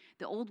burst.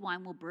 The old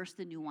wine will burst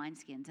the new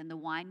wineskins, and the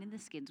wine in the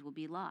skins will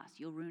be lost.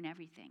 You'll ruin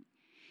everything.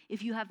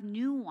 If you have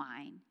new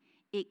wine,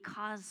 it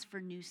calls for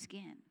new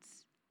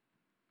skins.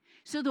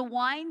 So the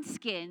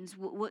wineskins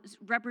was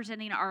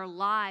representing our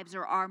lives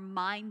or our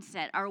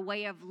mindset, our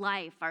way of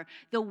life,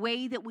 the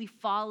way that we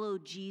follow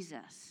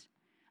Jesus.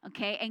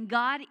 Okay, and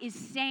God is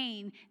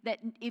saying that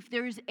if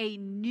there's a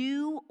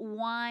new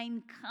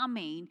wine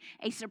coming,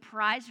 a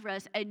surprise for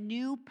us, a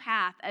new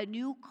path, a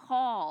new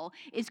call,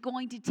 is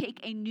going to take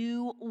a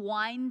new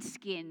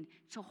wineskin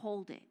to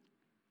hold it.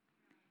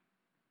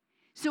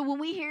 So when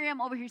we hear him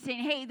over here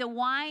saying, hey, the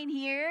wine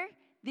here,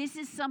 this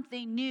is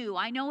something new.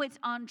 I know it's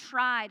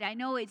untried. I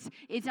know it's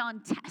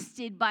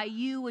untested by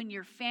you and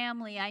your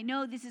family. I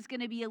know this is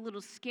going to be a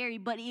little scary,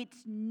 but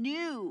it's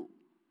new.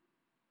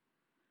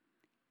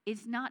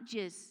 It's not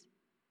just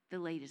the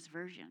latest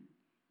version.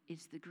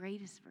 It's the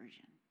greatest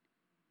version.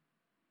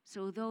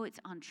 So though it's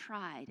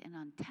untried and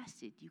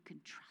untested, you can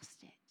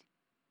trust it.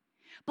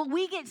 But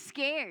we get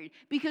scared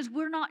because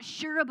we're not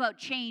sure about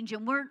change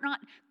and we're not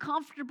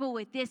comfortable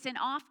with this. And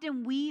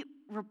often we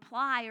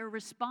reply or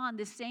respond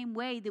the same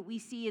way that we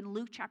see in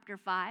Luke chapter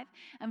 5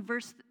 and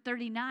verse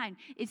 39.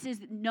 It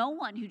says, no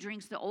one who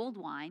drinks the old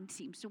wine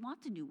seems to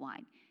want the new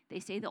wine. They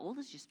say the old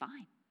is just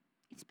fine.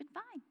 It's been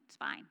fine. It's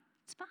fine.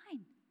 It's fine.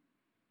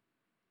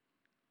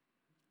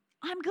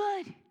 I'm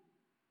good.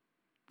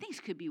 Things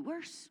could be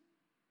worse.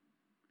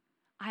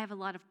 I have a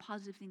lot of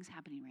positive things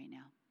happening right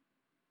now.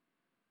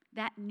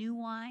 That new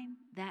wine,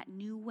 that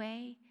new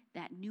way,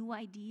 that new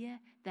idea,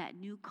 that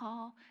new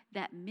call,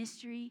 that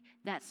mystery,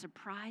 that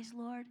surprise,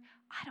 Lord,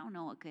 I don't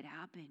know what could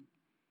happen.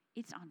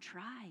 It's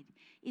untried.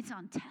 It's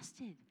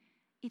untested.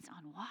 It's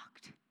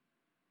unwalked.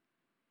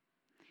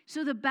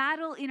 So the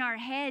battle in our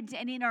heads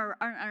and in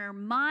our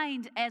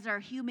minds as our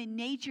human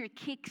nature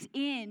kicks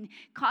in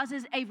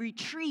causes a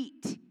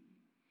retreat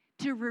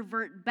to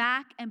revert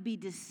back and be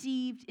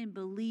deceived in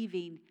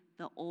believing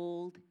the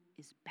old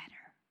is better.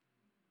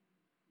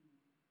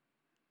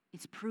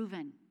 It's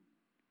proven.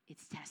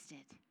 It's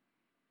tested.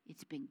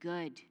 It's been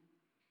good.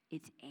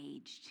 It's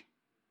aged.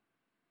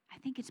 I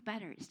think it's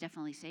better. It's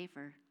definitely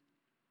safer.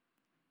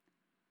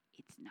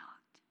 It's not.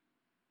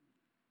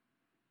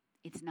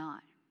 It's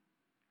not.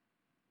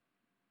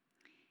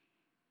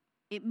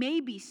 It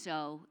may be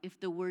so if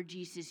the word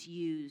Jesus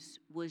used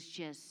was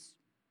just,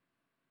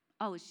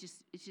 oh, it's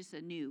just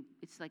a new,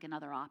 it's like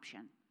another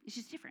option. It's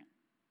just different.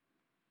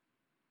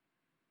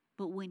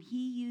 But when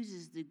he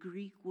uses the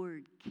Greek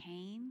word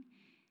Cain,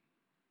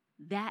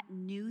 that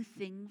new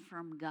thing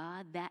from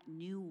God, that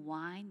new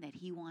wine that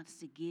he wants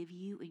to give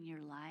you in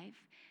your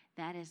life,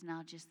 that is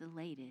not just the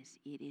latest,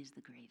 it is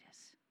the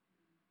greatest.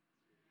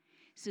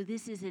 So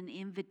this is an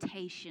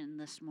invitation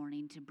this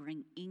morning to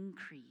bring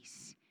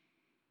increase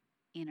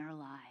in our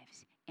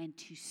lives and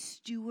to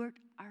steward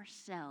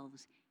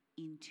ourselves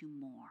into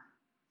more.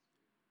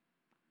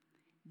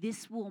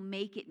 This will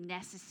make it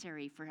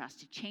necessary for us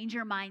to change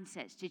our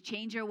mindsets, to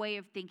change our way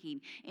of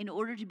thinking in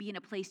order to be in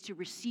a place to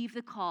receive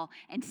the call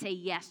and say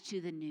yes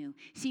to the new.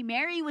 See,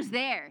 Mary was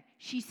there.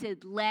 She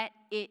said, let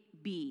it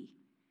be.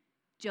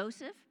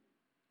 Joseph,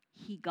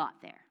 he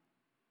got there.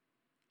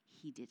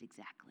 He did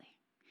exactly.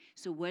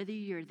 So whether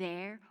you're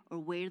there or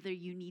whether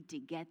you need to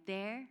get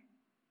there,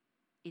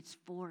 it's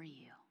for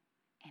you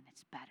and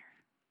it's better.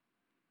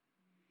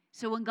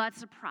 So when God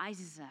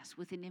surprises us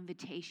with an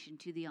invitation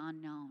to the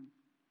unknown,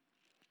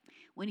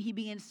 when he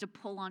begins to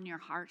pull on your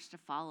hearts to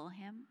follow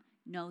him,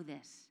 know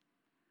this.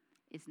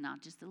 It's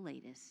not just the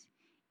latest.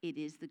 It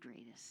is the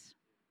greatest.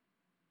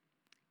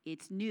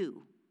 It's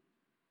new,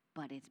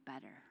 but it's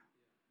better.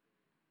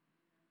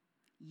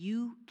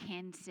 You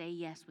can say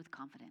yes with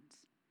confidence.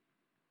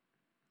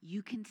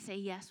 You can say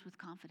yes with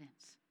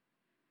confidence.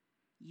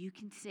 you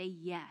can say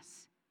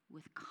yes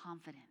with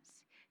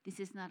confidence. This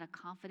is not a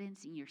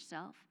confidence in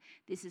yourself.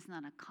 This is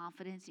not a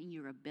confidence in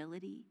your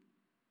ability,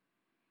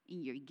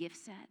 in your gift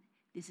set.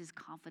 This is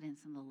confidence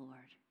in the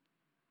Lord.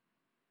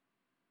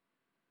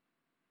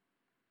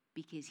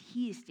 Because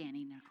he is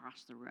standing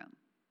across the room.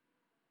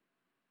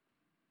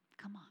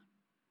 Come on.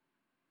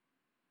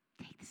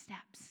 Take the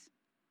steps.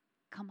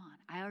 Come on.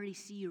 I already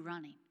see you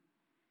running.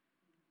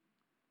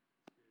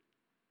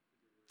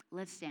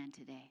 Let's stand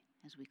today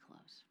as we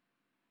close.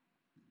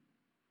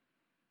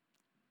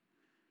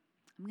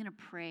 I'm going to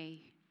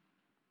pray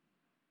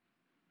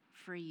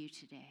for you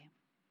today.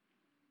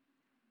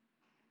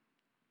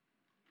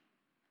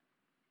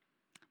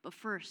 But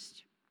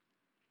first,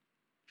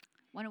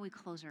 why don't we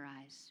close our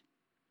eyes?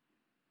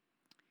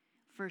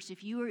 First,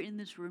 if you are in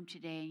this room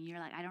today and you're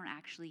like, I don't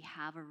actually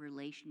have a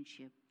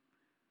relationship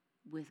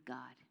with God.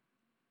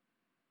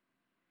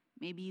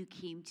 Maybe you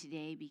came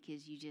today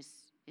because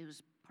it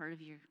was part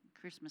of your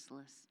Christmas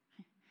list.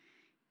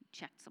 You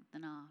checked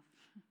something off.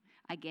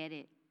 I get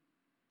it.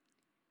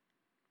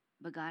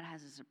 But God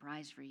has a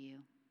surprise for you.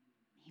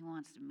 He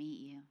wants to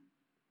meet you.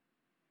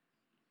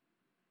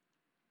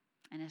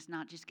 And it's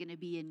not just going to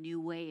be a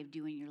new way of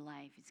doing your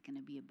life. It's going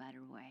to be a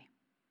better way.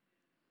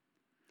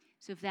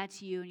 So if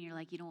that's you and you're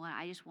like, you know what,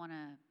 I just want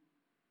to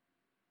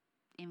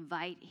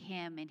invite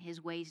him and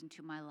his ways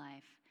into my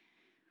life,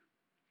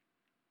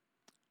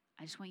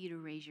 I just want you to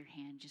raise your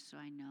hand just so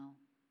I know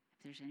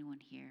if there's anyone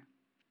here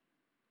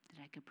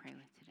that I could pray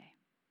with today.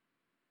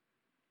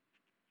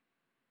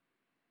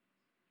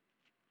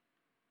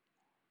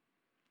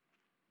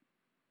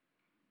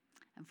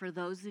 And for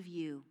those of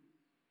you,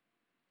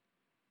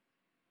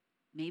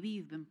 maybe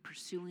you've been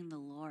pursuing the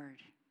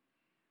Lord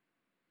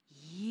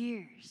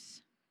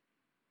years.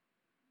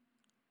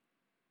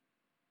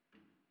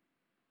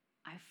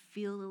 I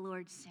feel the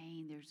Lord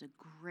saying there's a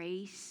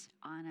grace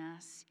on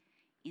us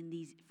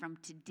from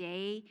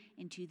today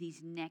into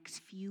these next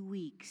few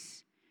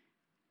weeks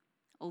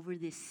over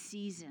this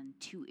season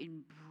to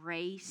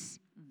embrace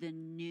the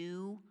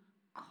new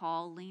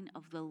calling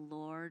of the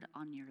Lord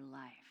on your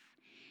life.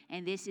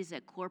 And this is a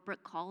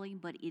corporate calling,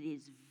 but it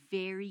is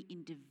very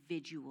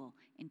individual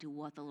into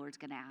what the Lord's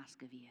going to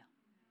ask of you.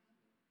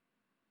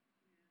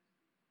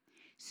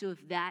 So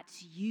if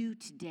that's you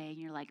today and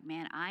you're like,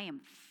 man, I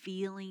am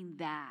feeling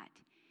that,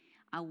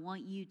 I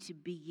want you to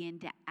begin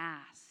to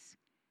ask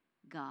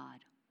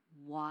God,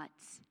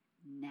 what's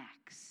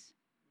next?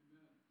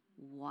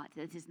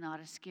 This is not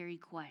a scary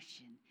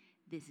question.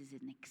 This is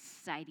an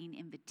exciting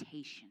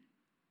invitation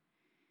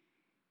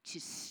to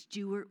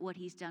steward what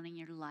he's done in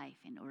your life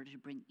in order to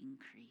bring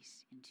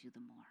increase into the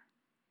more.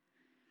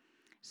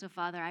 So,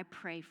 Father, I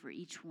pray for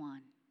each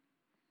one.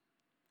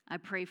 I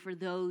pray for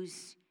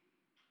those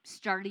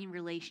starting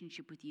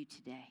relationship with you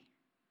today.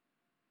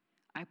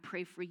 I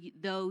pray for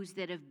those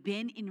that have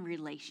been in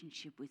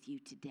relationship with you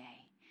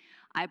today.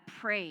 I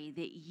pray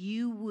that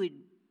you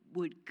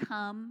would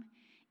come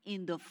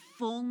in the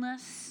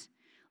fullness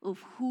of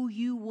who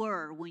you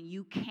were when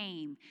you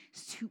came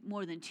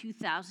more than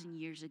 2,000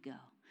 years ago.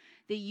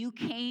 That you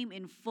came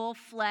in full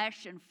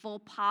flesh and full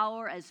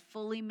power as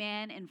fully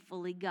man and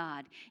fully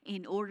God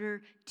in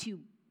order to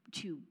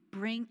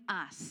bring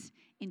us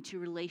into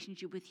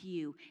relationship with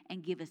you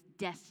and give us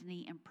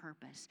destiny and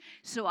purpose.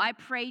 So I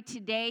pray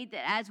today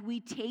that as we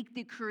take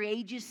the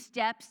courageous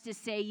steps to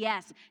say,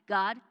 yes,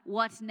 God,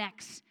 what's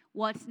next?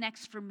 What's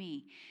next for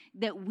me?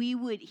 That we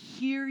would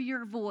hear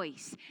your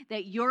voice,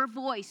 that your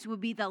voice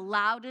would be the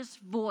loudest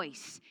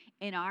voice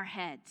in our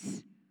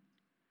heads.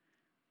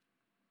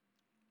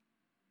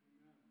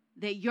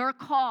 That your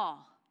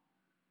call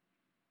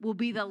will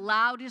be the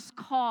loudest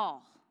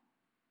call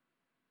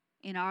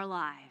in our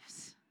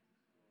lives.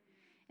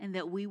 And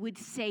that we would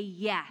say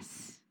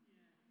yes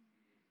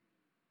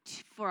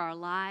for our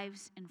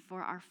lives and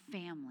for our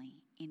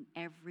family in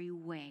every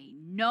way,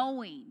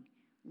 knowing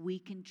we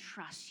can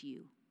trust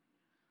you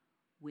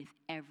with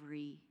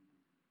every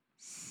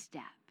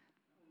step.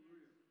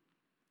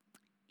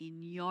 In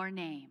your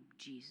name,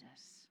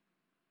 Jesus.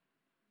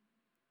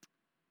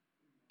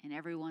 And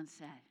everyone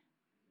said,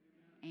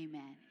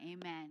 amen.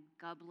 Amen.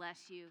 God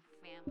bless you,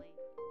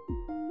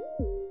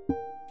 family.